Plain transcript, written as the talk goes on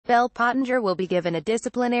Bell Pottinger will be given a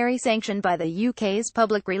disciplinary sanction by the UK's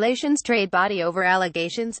public relations trade body over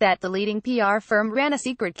allegations that the leading PR firm ran a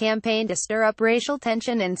secret campaign to stir up racial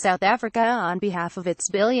tension in South Africa on behalf of its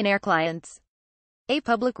billionaire clients. A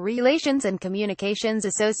Public Relations and Communications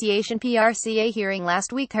Association (PRCA) hearing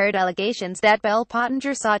last week heard allegations that Bell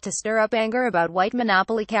Pottinger sought to stir up anger about white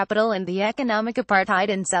monopoly capital and the economic apartheid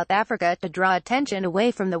in South Africa to draw attention away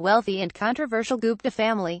from the wealthy and controversial Gupta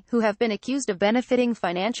family, who have been accused of benefiting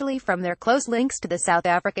financially from their close links to the South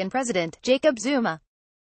African president, Jacob Zuma.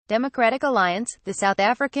 Democratic Alliance, the South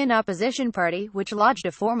African opposition party, which lodged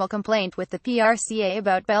a formal complaint with the PRCA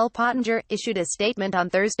about Bell Pottinger, issued a statement on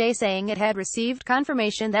Thursday saying it had received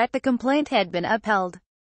confirmation that the complaint had been upheld.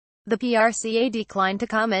 The PRCA declined to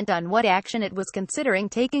comment on what action it was considering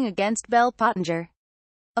taking against Bell Pottinger.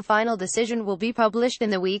 A final decision will be published in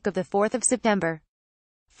the week of the 4th of September.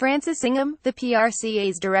 Francis Ingham, the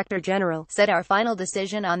PRCA's Director General, said our final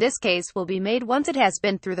decision on this case will be made once it has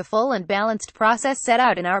been through the full and balanced process set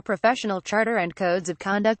out in our professional charter and codes of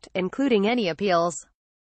conduct, including any appeals.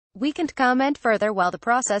 We can't comment further while the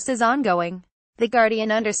process is ongoing. The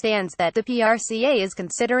Guardian understands that the PRCA is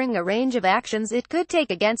considering a range of actions it could take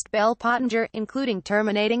against Bell Pottinger, including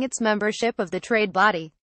terminating its membership of the trade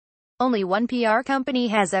body. Only one PR company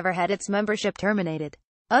has ever had its membership terminated.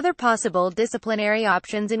 Other possible disciplinary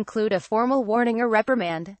options include a formal warning or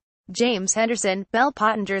reprimand. James Henderson, Bell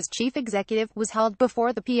Pottinger's chief executive, was hauled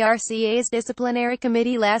before the PRCA's disciplinary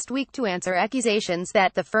committee last week to answer accusations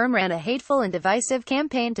that the firm ran a hateful and divisive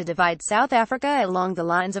campaign to divide South Africa along the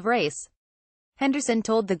lines of race. Henderson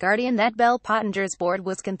told The Guardian that Bell Pottinger's board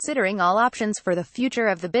was considering all options for the future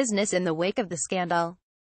of the business in the wake of the scandal.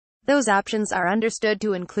 Those options are understood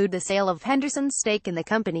to include the sale of Henderson's stake in the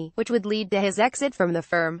company, which would lead to his exit from the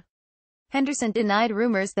firm. Henderson denied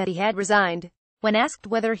rumors that he had resigned. When asked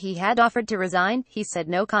whether he had offered to resign, he said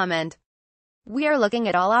no comment. "We are looking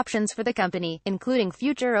at all options for the company, including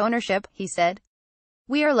future ownership," he said.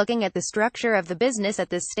 "We are looking at the structure of the business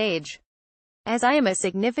at this stage. As I am a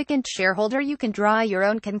significant shareholder, you can draw your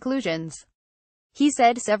own conclusions." He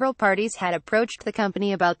said several parties had approached the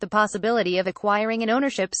company about the possibility of acquiring an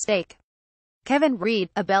ownership stake. Kevin Reed,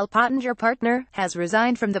 a Bell Pottinger partner, has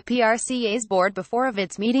resigned from the PRCA's board before of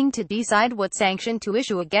its meeting to decide what sanction to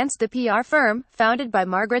issue against the PR firm, founded by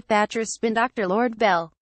Margaret Thatcher's spin doctor Lord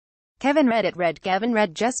Bell. Kevin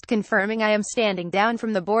read just confirming I am standing down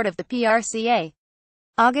from the board of the PRCA.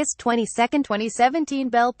 August 22, 2017.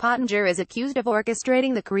 Bell Pottinger is accused of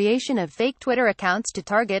orchestrating the creation of fake Twitter accounts to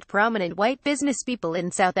target prominent white businesspeople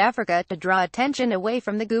in South Africa to draw attention away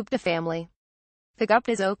from the Gupta family. The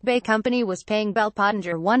Gupta's Oak Bay company was paying Bell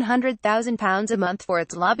Pottinger £100,000 a month for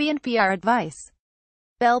its lobby and PR advice.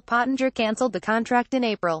 Bell Pottinger cancelled the contract in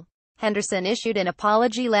April. Henderson issued an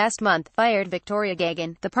apology last month, fired Victoria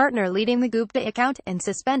Gagan, the partner leading the Gupta account, and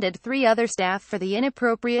suspended 3 other staff for the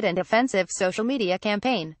inappropriate and offensive social media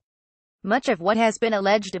campaign. "Much of what has been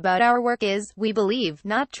alleged about our work is, we believe,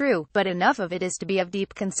 not true, but enough of it is to be of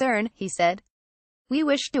deep concern," he said. "We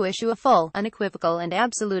wish to issue a full, unequivocal and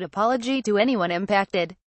absolute apology to anyone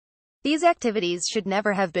impacted. These activities should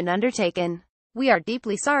never have been undertaken. We are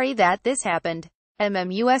deeply sorry that this happened."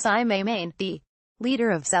 MMUSI Maimane, the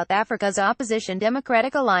leader of South Africa's opposition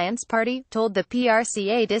Democratic Alliance Party, told the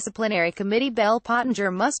PRCA disciplinary committee Bell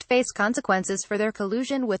Pottinger must face consequences for their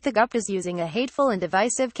collusion with the Guptas using a hateful and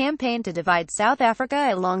divisive campaign to divide South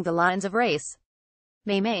Africa along the lines of race.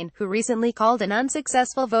 Maimane, who recently called an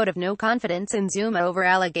unsuccessful vote of no confidence in Zuma over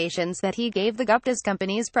allegations that he gave the Gupta's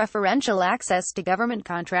companies preferential access to government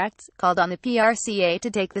contracts, called on the PRCA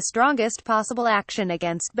to take the strongest possible action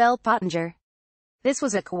against Bell Pottinger. "This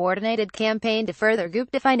was a coordinated campaign to further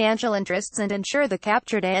Gupta financial interests and ensure the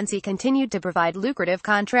captured ANC continued to provide lucrative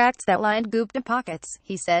contracts that lined Gupta pockets,"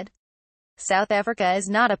 he said. "South Africa is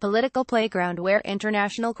not a political playground where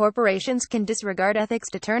international corporations can disregard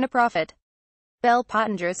ethics to turn a profit. Bell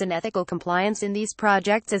Pottinger's unethical compliance in these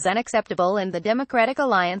projects is unacceptable and the Democratic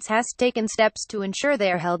Alliance has taken steps to ensure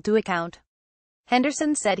they are held to account."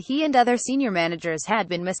 Henderson said he and other senior managers had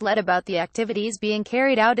been misled about the activities being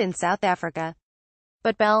carried out in South Africa.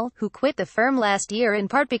 But Bell, who quit the firm last year in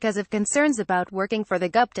part because of concerns about working for the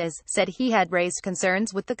Guptas, said he had raised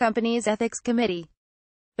concerns with the company's ethics committee.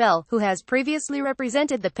 Bell, who has previously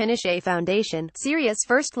represented the Pinochet Foundation, Syria's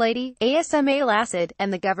First Lady, Asma al-Assad,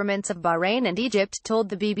 and the governments of Bahrain and Egypt, told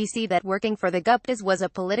the BBC that working for the Guptas was a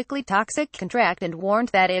politically toxic contract and warned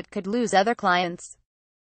that it could lose other clients.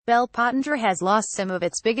 Pottinger has lost some of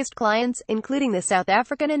its biggest clients, including the South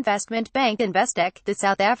African investment bank Investec, the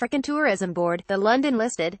South African Tourism Board, the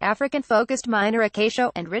London-listed, African-focused miner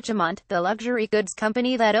Acacia, and Richemont, the luxury goods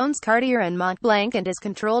company that owns Cartier and Montblanc and is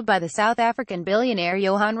controlled by the South African billionaire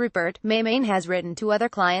Johan Rupert. Maymain has written to other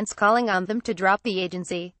clients calling on them to drop the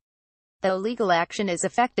agency. Though legal action is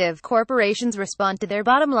effective, corporations respond to their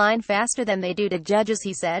bottom line faster than they do to judges,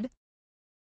 he said.